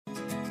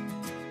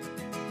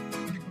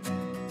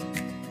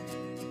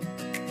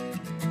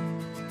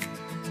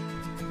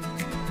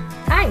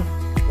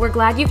We're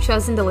glad you've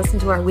chosen to listen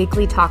to our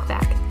weekly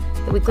talkback.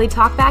 The weekly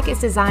talkback is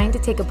designed to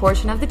take a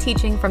portion of the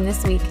teaching from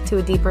this week to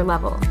a deeper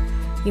level.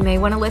 You may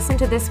want to listen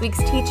to this week's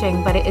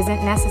teaching, but it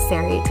isn't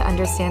necessary to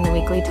understand the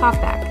weekly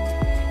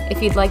talkback.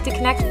 If you'd like to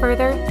connect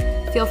further,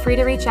 feel free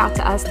to reach out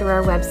to us through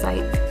our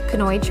website,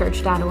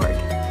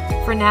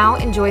 conoychurch.org. For now,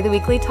 enjoy the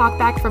weekly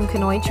talkback from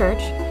Conoy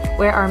Church,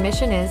 where our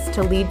mission is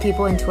to lead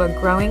people into a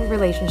growing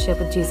relationship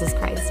with Jesus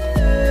Christ.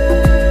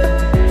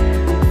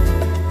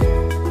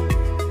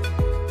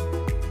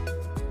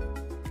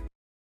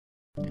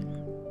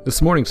 This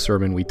morning's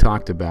sermon, we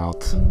talked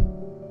about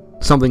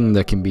something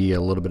that can be a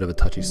little bit of a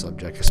touchy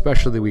subject,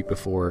 especially the week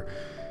before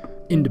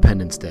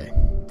Independence Day.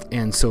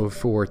 And so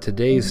for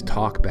today's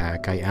talk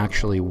back, I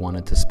actually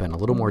wanted to spend a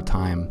little more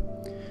time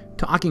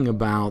talking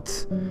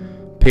about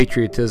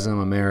patriotism,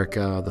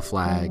 America, the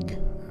flag,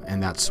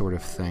 and that sort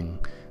of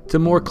thing, to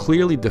more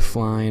clearly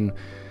define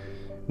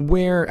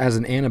where, as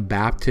an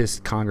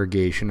Anabaptist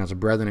congregation, as a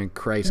Brethren in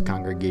Christ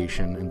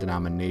congregation and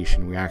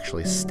denomination, we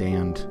actually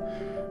stand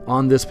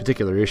on this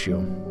particular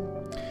issue.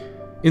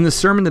 In the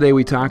sermon today,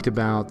 we talked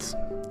about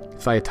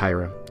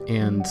Thyatira,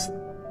 and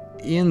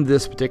in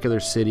this particular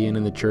city and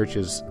in the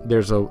churches,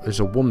 there's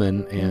a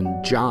woman,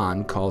 and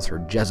John calls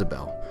her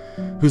Jezebel,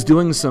 who's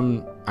doing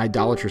some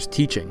idolatrous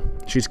teaching.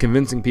 She's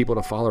convincing people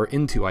to follow her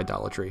into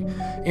idolatry.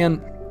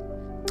 And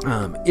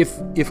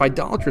if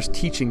idolatrous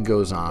teaching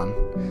goes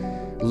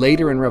on,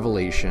 later in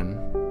Revelation,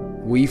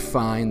 we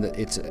find that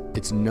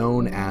it's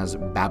known as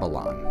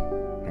Babylon.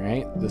 All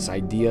right? This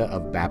idea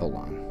of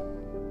Babylon.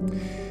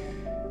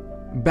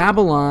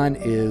 Babylon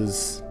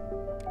is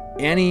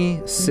any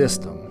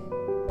system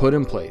put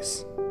in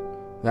place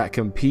that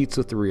competes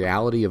with the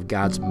reality of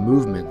God's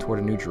movement toward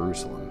a New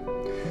Jerusalem.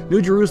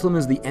 New Jerusalem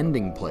is the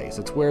ending place.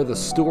 It's where the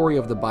story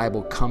of the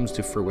Bible comes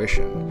to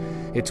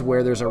fruition. It's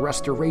where there's a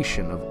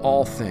restoration of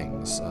all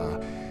things.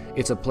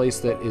 It's a place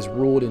that is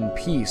ruled in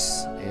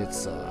peace.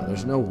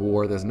 There's no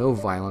war, there's no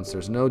violence,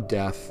 there's no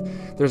death.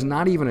 There's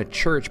not even a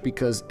church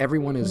because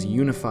everyone is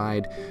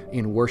unified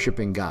in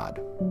worshiping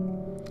God.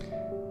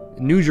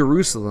 New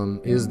Jerusalem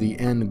is the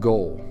end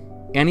goal.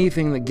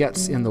 Anything that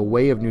gets in the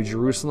way of New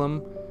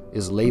Jerusalem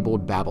is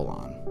labeled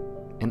Babylon.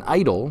 An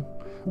idol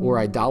or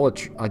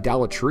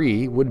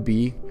idolatry would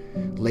be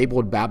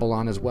labeled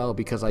Babylon as well,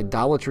 because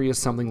idolatry is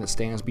something that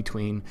stands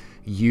between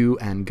you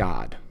and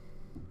God.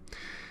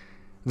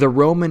 The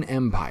Roman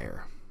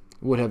Empire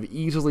would have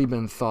easily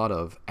been thought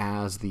of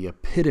as the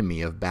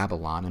epitome of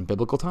Babylon in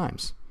biblical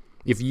times.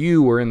 If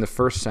you were in the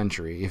first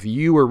century, if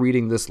you were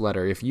reading this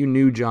letter, if you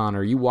knew John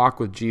or you walk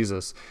with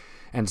Jesus,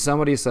 and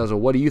somebody says, well,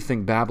 what do you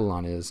think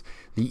Babylon is?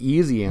 The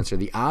easy answer,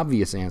 the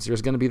obvious answer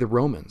is going to be the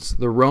Romans.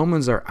 The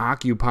Romans are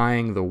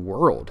occupying the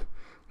world.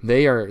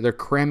 They're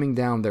cramming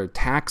down their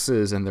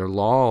taxes and their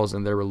laws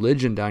and their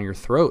religion down your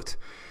throat.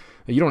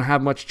 You don't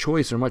have much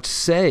choice or much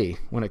say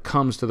when it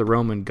comes to the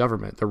Roman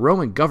government. The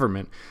Roman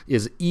government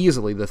is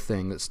easily the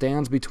thing that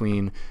stands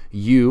between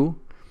you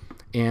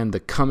and the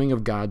coming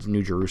of God's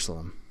New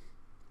Jerusalem.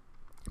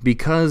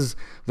 Because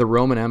the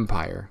Roman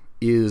Empire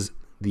is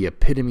the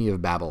epitome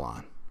of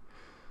Babylon,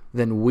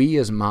 then we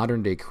as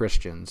modern-day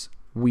Christians,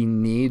 we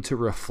need to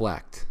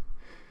reflect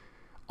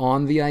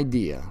on the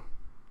idea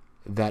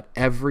that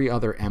every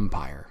other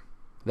empire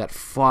that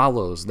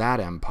follows that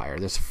empire,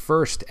 this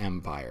first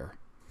empire,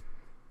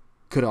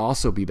 could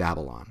also be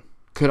Babylon,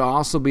 could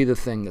also be the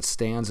thing that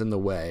stands in the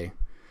way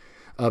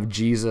of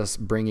Jesus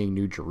bringing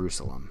New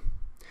Jerusalem.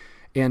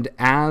 And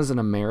as an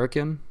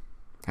American,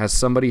 as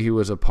somebody who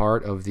was a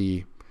part of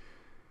the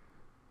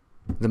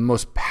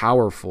most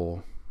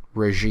powerful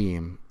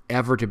regime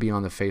ever to be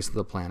on the face of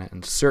the planet,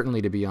 and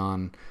certainly to be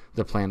on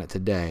the planet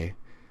today,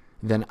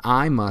 then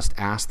I must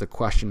ask the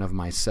question of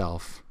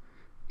myself,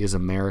 is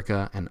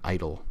America an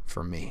idol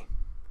for me?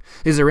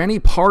 Is there any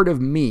part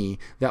of me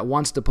that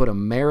wants to put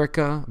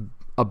America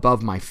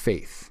above my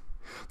faith,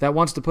 that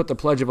wants to put the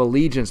Pledge of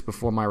Allegiance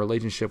before my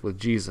relationship with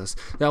Jesus,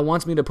 that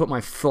wants me to put my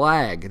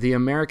flag, the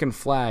American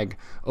flag,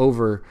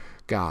 over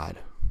God?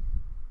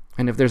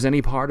 And if there's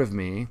any part of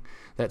me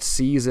that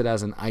sees it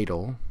as an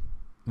idol,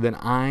 then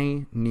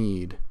I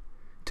need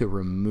to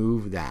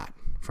remove that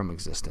from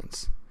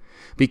existence.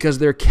 Because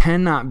there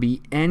cannot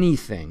be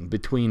anything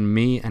between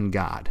me and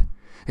God.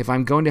 If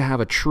I'm going to have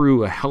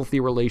a healthy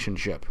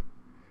relationship,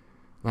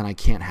 then I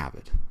can't have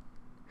it.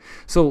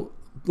 So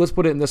let's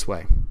put it in this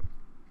way.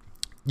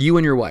 You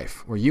and your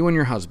wife, or you and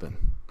your husband,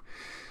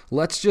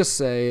 let's just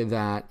say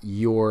that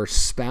your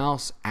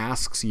spouse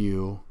asks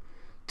you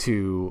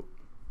to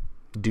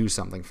do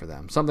something for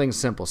them. Something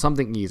simple,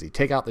 something easy.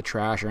 Take out the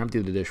trash or empty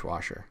the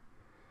dishwasher.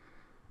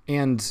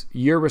 And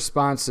your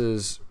response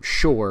is,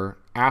 sure,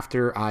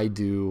 after I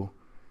do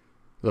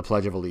the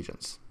Pledge of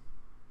Allegiance.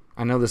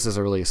 I know this is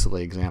a really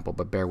silly example,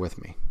 but bear with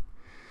me.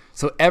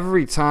 So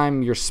every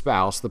time your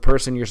spouse, the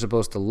person you're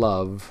supposed to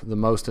love the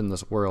most in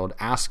this world,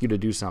 asks you to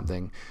do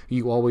something,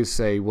 you always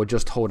say, well,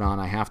 just hold on,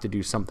 I have to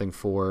do something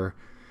for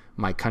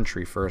my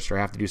country first, or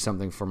I have to do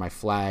something for my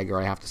flag, or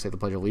I have to say the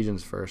Pledge of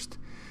Allegiance first.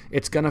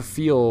 It's going to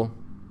feel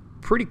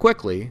pretty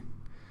quickly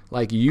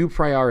like you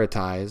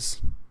prioritize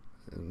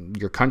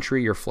your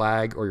country, your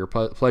flag, or your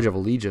pledge of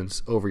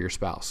allegiance over your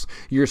spouse.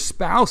 Your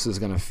spouse is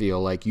going to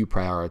feel like you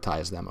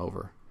prioritize them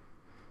over.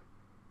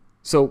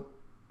 So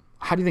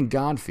how do you think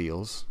God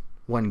feels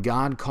when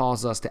God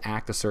calls us to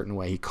act a certain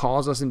way? He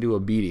calls us into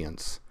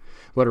obedience.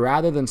 But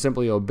rather than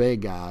simply obey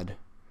God,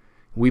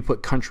 we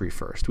put country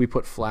first. We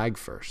put flag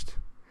first.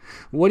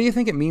 What do you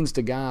think it means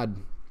to God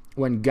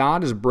when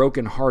God is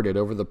brokenhearted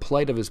over the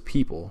plight of his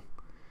people,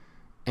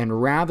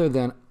 and rather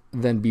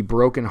than be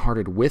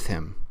brokenhearted with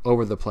him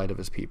over the plight of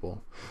his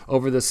people,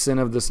 over the sin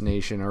of this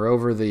nation, or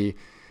over the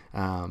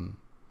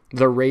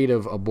rate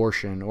of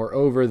abortion, or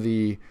over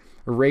the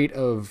rate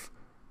of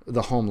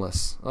the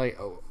homeless, like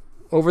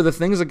over the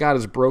things that God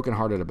is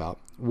brokenhearted about?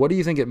 What do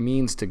you think it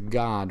means to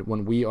God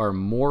when we are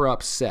more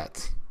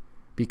upset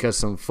because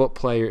some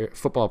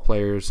football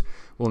players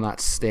will not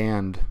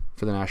stand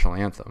for the national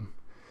anthem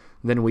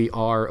than we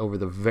are over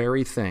the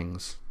very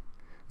things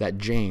that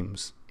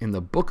James, in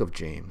the book of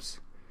James,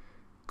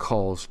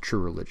 calls true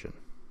religion?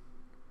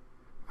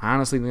 I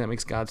honestly think that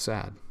makes God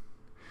sad.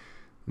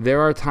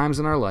 There are times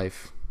in our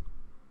life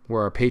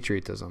where our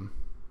patriotism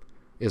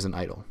is an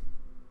idol.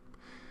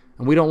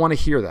 And we don't want to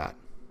hear that.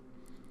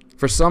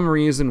 For some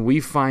reason, we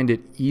find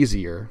it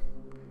easier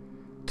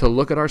to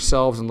look at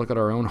ourselves and look at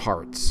our own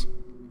hearts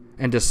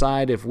and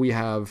decide if we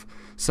have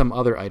some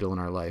other idol in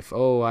our life.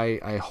 Oh,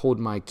 I hold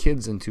my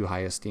kids in too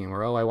high esteem,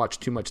 or oh, I watch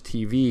too much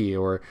TV,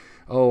 or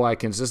oh, I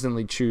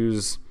consistently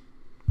choose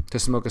to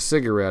smoke a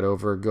cigarette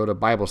over go to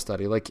Bible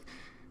study. Like,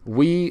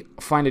 we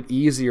find it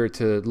easier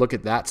to look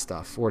at that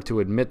stuff or to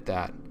admit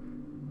that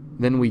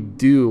than we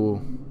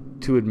do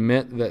to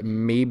admit that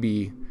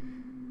maybe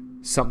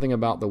something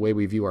about the way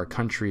we view our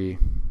country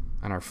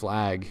and our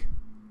flag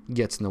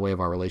gets in the way of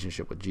our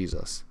relationship with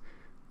Jesus.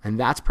 And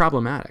that's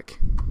problematic.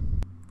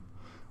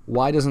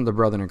 Why doesn't the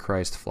Brethren in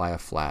Christ fly a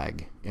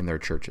flag in their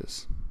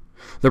churches?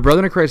 The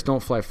Brethren in Christ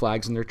don't fly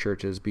flags in their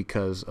churches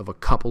because of a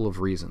couple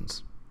of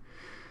reasons.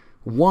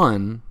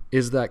 One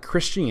is that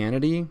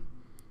Christianity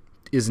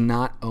is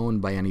not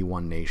owned by any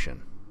one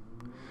nation.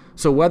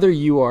 So whether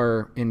you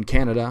are in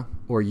Canada,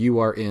 or you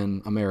are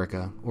in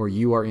America, or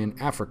you are in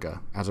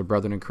Africa as a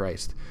Brethren in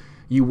Christ,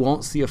 you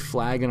won't see a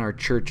flag in our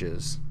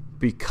churches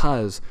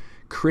because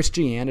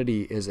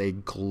Christianity is a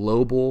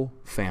global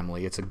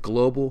family. It's a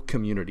global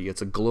community.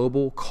 It's a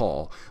global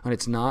call, and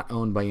it's not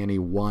owned by any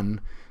one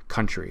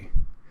country.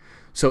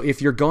 So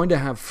if you're going to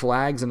have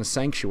flags in a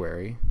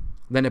sanctuary,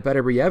 then it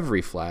better be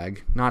every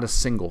flag, not a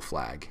single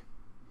flag.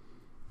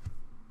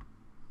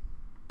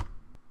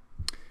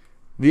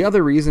 The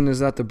other reason is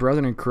that the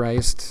Brethren in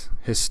Christ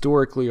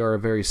historically are a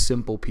very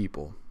simple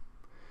people.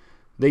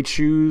 They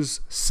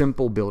choose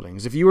simple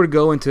buildings. If you were to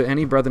go into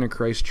any Brethren in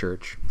Christ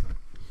church,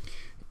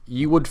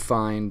 you would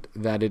find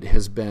that it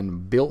has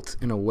been built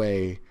in a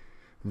way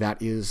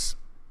that is,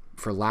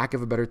 for lack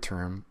of a better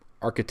term,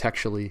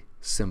 architecturally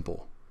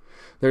simple.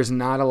 There's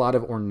not a lot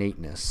of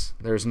ornateness.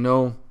 There's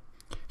no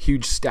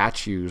huge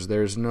statues.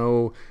 There's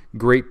no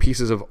great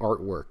pieces of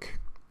artwork.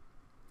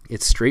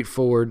 It's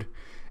straightforward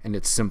and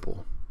it's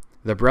simple.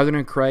 The Brethren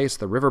in Christ,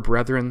 the River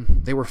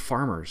Brethren, they were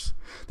farmers.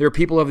 They were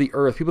people of the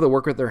earth, people that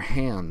work with their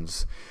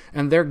hands.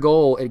 And their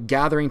goal at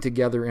gathering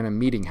together in a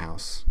meeting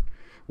house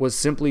was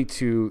simply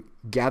to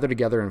gather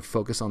together and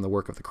focus on the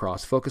work of the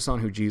cross, focus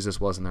on who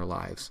Jesus was in their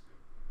lives.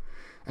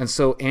 And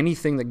so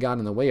anything that got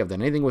in the way of that,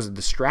 anything was a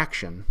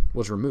distraction,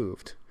 was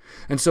removed.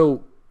 And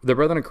so the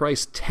Brethren in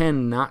Christ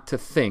tend not to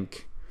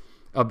think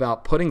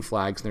about putting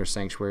flags in their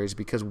sanctuaries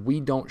because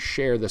we don't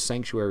share the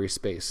sanctuary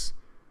space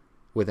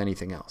with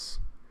anything else.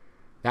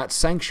 That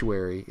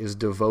sanctuary is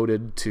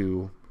devoted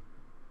to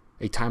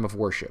a time of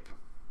worship.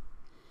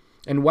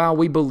 And while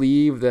we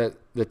believe that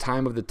the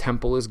time of the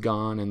temple is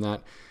gone and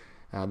that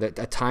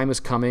a time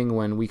is coming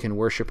when we can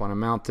worship on a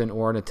mountain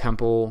or in a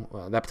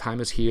temple, that time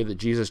is here, that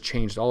Jesus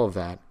changed all of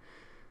that,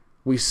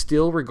 we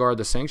still regard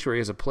the sanctuary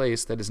as a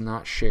place that is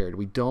not shared.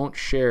 We don't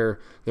share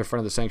the front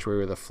of the sanctuary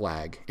with a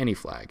flag, any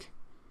flag.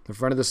 The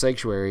front of the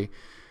sanctuary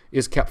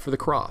is kept for the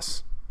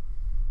cross.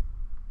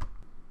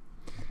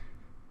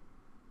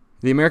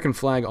 The American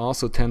flag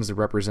also tends to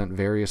represent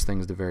various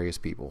things to various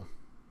people.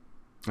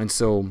 And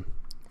so,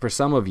 for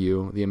some of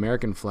you, the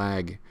American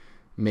flag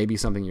may be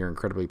something you're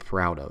incredibly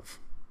proud of.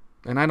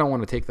 And I don't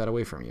want to take that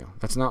away from you.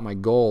 That's not my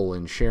goal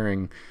in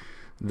sharing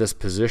this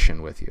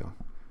position with you.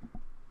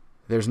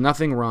 There's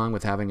nothing wrong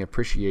with having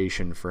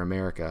appreciation for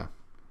America,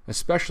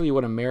 especially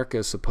what America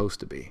is supposed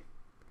to be.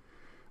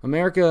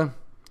 America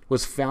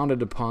was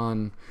founded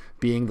upon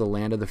being the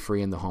land of the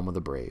free and the home of the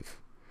brave.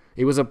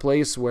 It was a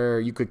place where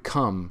you could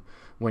come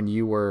when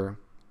you were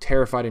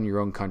terrified in your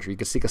own country. You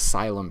could seek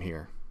asylum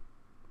here.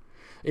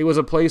 It was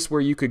a place where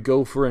you could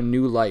go for a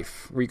new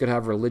life, where you could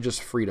have religious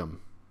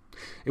freedom.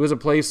 It was a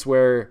place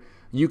where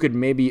you could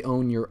maybe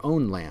own your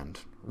own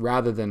land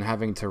rather than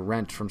having to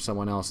rent from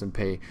someone else and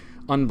pay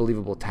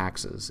unbelievable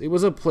taxes. It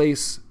was a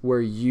place where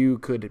you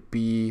could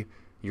be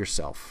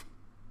yourself.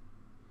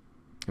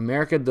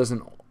 America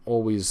doesn't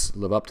always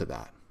live up to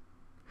that.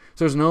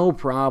 So there's no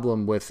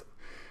problem with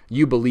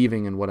you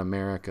believing in what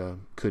America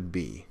could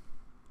be.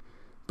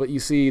 But you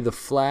see, the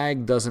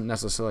flag doesn't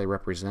necessarily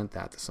represent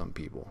that to some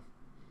people.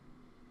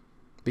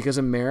 Because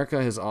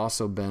America has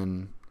also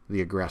been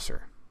the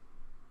aggressor.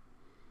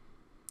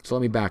 So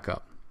let me back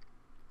up.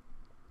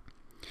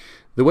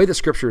 The way that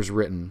Scripture is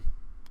written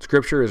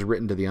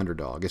to the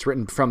underdog. It's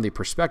written from the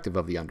perspective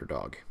of the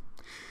underdog.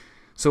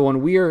 So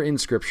when we are in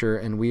Scripture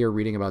and we are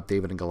reading about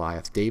David and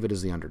Goliath, David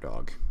is the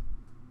underdog,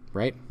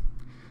 right?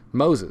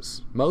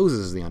 Moses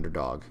is the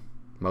underdog.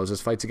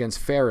 Moses fights against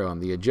Pharaoh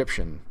and the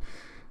Egyptian.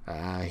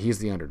 He's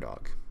the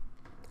underdog.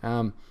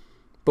 But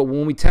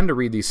when we tend to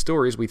read these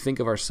stories, we think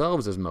of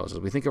ourselves as Moses.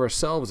 We think of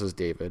ourselves as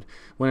David,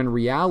 when in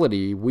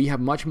reality, we have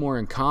much more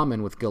in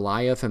common with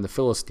Goliath and the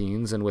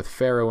Philistines and with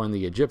Pharaoh and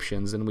the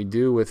Egyptians than we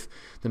do with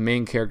the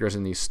main characters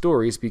in these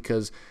stories,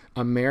 because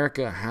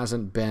America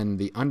hasn't been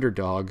the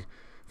underdog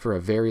for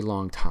a very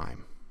long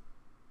time.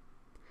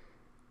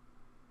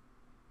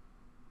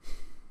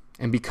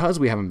 And because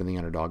we haven't been the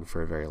underdog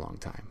for a very long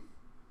time,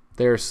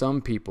 there are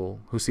some people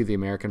who see the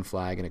American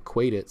flag and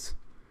equate it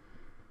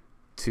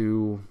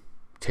to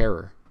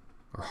terror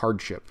or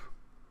hardship,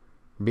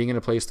 being in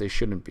a place they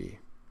shouldn't be,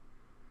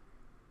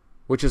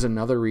 which is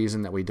another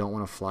reason that we don't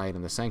want to fly it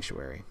in the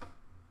sanctuary,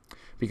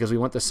 because we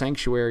want the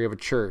sanctuary of a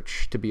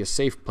church to be a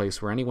safe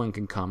place where anyone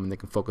can come and they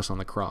can focus on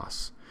the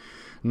cross,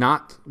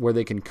 not where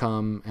they can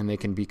come and they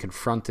can be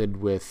confronted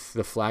with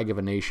the flag of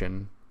a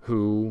nation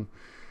who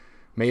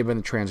may have been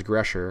a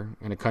transgressor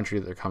in a country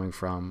that they're coming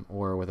from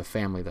or with a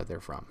family that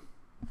they're from.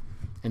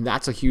 And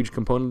that's a huge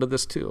component of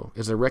this too,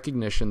 is a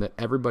recognition that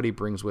everybody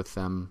brings with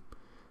them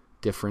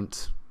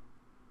different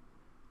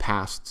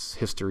pasts,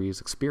 histories,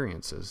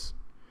 experiences.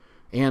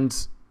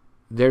 And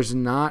there's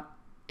not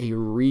a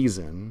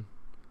reason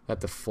that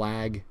the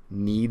flag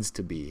needs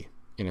to be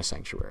in a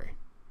sanctuary.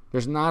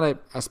 There's not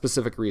a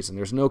specific reason.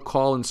 There's no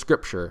call in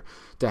Scripture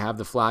to have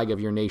the flag of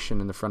your nation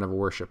in the front of a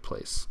worship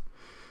place,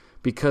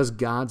 because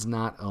God's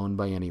not owned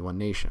by any one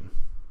nation.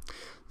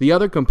 The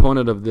other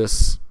component of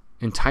this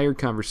entire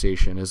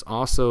conversation is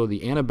also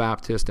the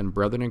Anabaptist and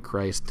Brethren in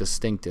Christ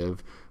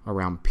distinctive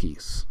around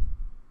peace.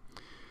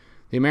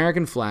 The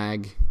American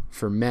flag,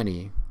 for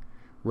many,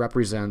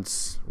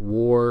 represents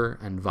war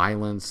and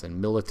violence and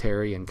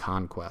military and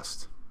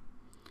conquest.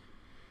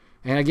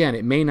 And again,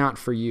 it may not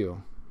for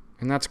you,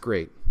 and that's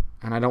great,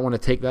 and I don't want to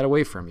take that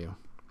away from you.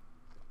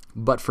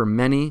 But for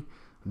many,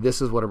 this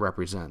is what it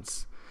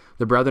represents.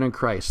 The Brethren in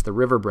Christ, the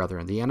River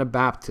Brethren, the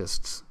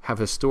Anabaptists have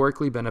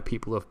historically been a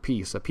people of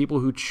peace, a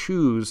people who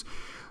choose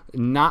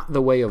not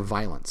the way of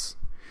violence.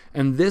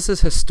 And this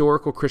is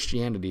historical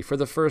Christianity. For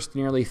the first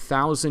nearly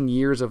 1,000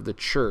 years of the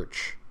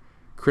church,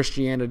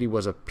 Christianity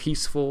was a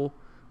peaceful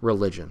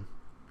religion.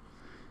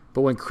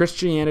 But when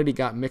Christianity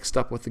got mixed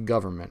up with the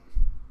government,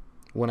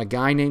 when a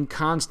guy named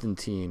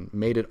Constantine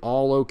made it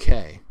all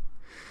okay,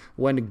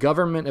 when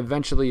government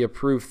eventually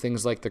approved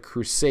things like the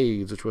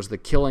Crusades, which was the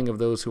killing of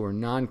those who were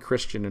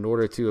non-Christian in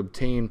order to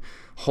obtain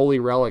holy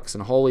relics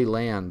and holy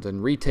land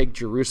and retake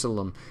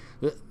Jerusalem,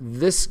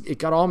 it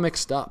got all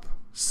mixed up.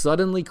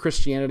 Suddenly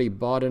Christianity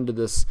bought into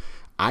this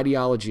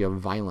ideology of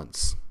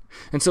violence.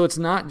 And so it's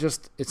not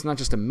just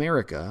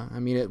America. I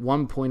mean, at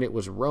one point it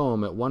was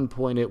Rome, at one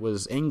point it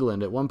was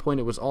England, at one point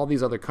it was all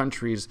these other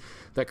countries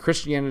that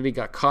Christianity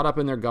got caught up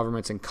in their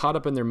governments and caught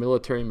up in their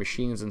military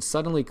machines, and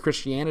suddenly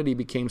Christianity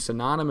became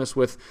synonymous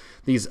with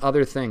these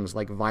other things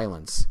like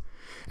violence.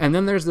 And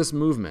then there's this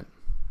movement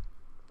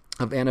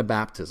of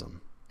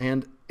Anabaptism.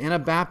 And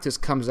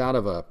Anabaptist comes out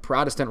of a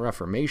Protestant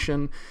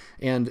Reformation,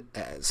 and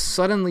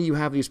suddenly you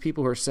have these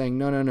people who are saying,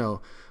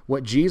 no,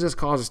 what Jesus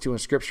calls us to in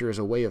Scripture is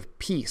a way of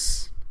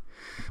peace.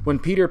 When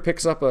Peter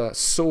picks up a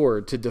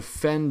sword to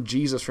defend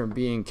Jesus from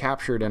being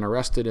captured and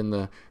arrested in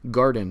the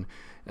garden,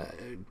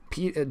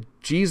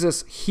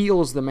 Jesus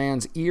heals the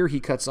man's ear he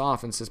cuts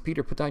off and says,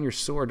 Peter, put down your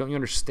sword. Don't you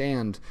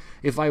understand?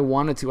 If I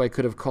wanted to, I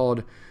could have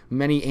called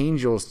many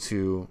angels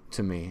to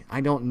me.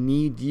 I don't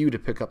need you to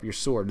pick up your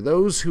sword.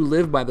 Those who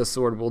live by the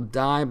sword will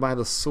die by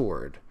the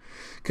sword.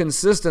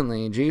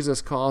 Consistently,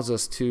 Jesus calls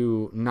us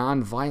to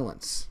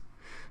nonviolence.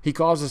 He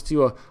calls us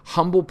to a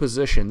humble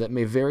position that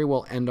may very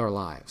well end our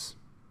lives.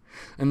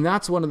 And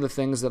that's one of the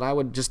things that I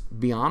would just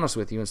be honest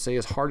with you and say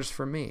is hardest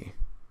for me.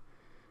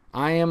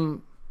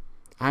 I'm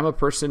a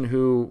person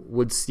who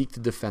would seek to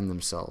defend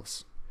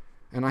themselves.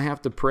 And I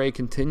have to pray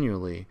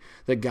continually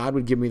that God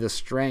would give me the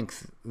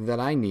strength that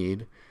I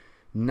need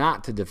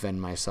not to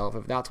defend myself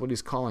if that's what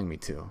He's calling me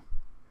to.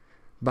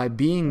 By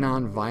being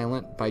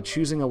nonviolent, by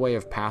choosing a way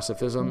of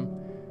pacifism,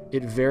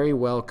 it very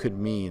well could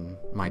mean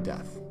my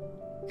death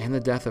and the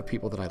death of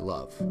people that I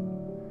love.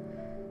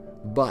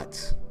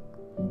 But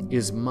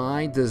is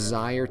my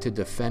desire to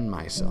defend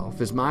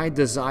myself, is my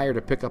desire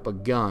to pick up a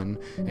gun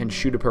and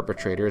shoot a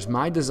perpetrator, is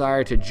my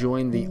desire to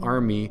join the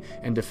army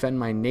and defend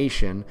my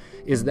nation,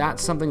 is that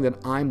something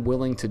that I'm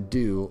willing to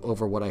do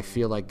over what I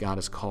feel like God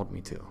has called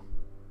me to?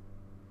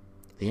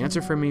 The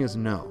answer for me is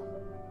no.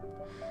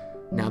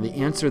 Now, the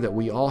answer that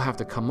we all have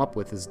to come up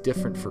with is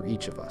different for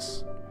each of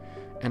us.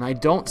 And I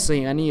don't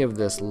say any of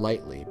this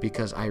lightly,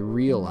 because I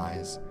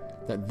realize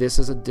that this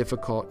is a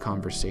difficult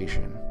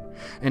conversation.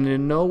 And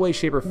in no way,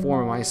 shape, or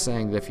form am I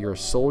saying that if you're a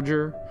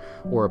soldier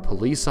or a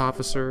police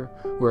officer,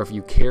 or if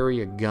you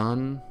carry a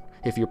gun,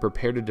 if you're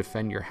prepared to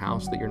defend your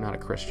house, that you're not a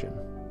Christian.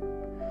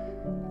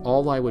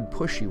 All I would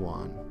push you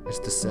on is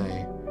to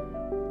say,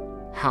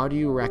 how do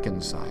you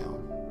reconcile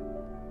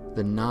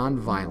the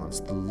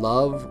nonviolence, the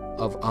love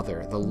of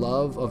other, the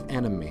love of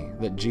enemy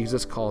that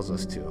Jesus calls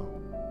us to,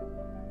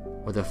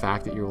 with the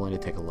fact that you're willing to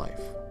take a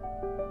life?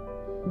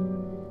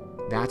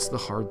 That's the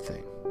hard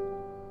thing.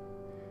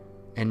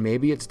 And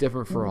maybe it's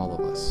different for all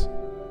of us.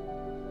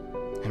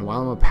 And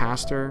while I'm a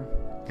pastor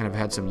and I've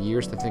had some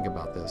years to think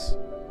about this,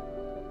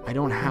 I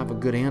don't have a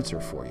good answer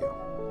for you.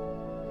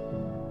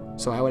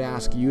 So I would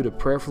ask you to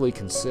prayerfully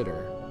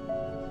consider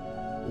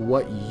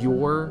what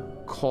your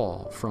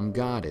call from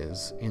God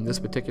is in this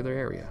particular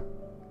area.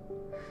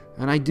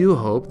 And I do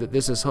hope that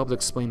this has helped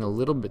explain a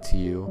little bit to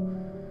you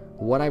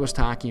what I was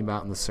talking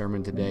about in the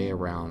sermon today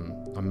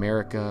around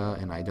America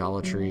and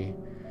idolatry,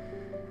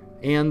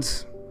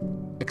 and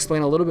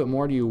explain a little bit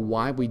more to you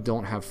why we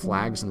don't have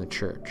flags in the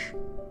church.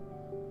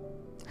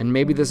 And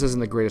maybe this isn't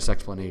the greatest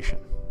explanation,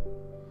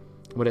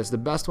 but it's the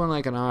best one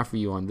I can offer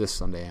you on this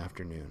Sunday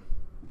afternoon.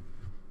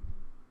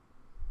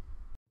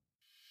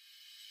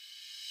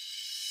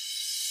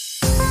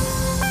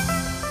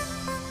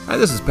 Hi,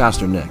 this is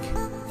Pastor Nick.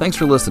 Thanks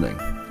for listening.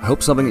 I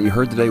hope something that you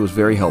heard today was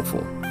very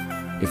helpful.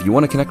 If you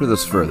want to connect with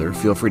us further,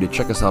 feel free to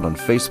check us out on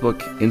Facebook,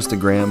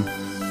 Instagram,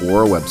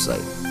 or our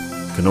website,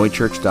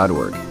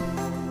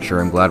 conoychurch.org. Sure,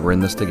 I'm glad we're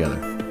in this together.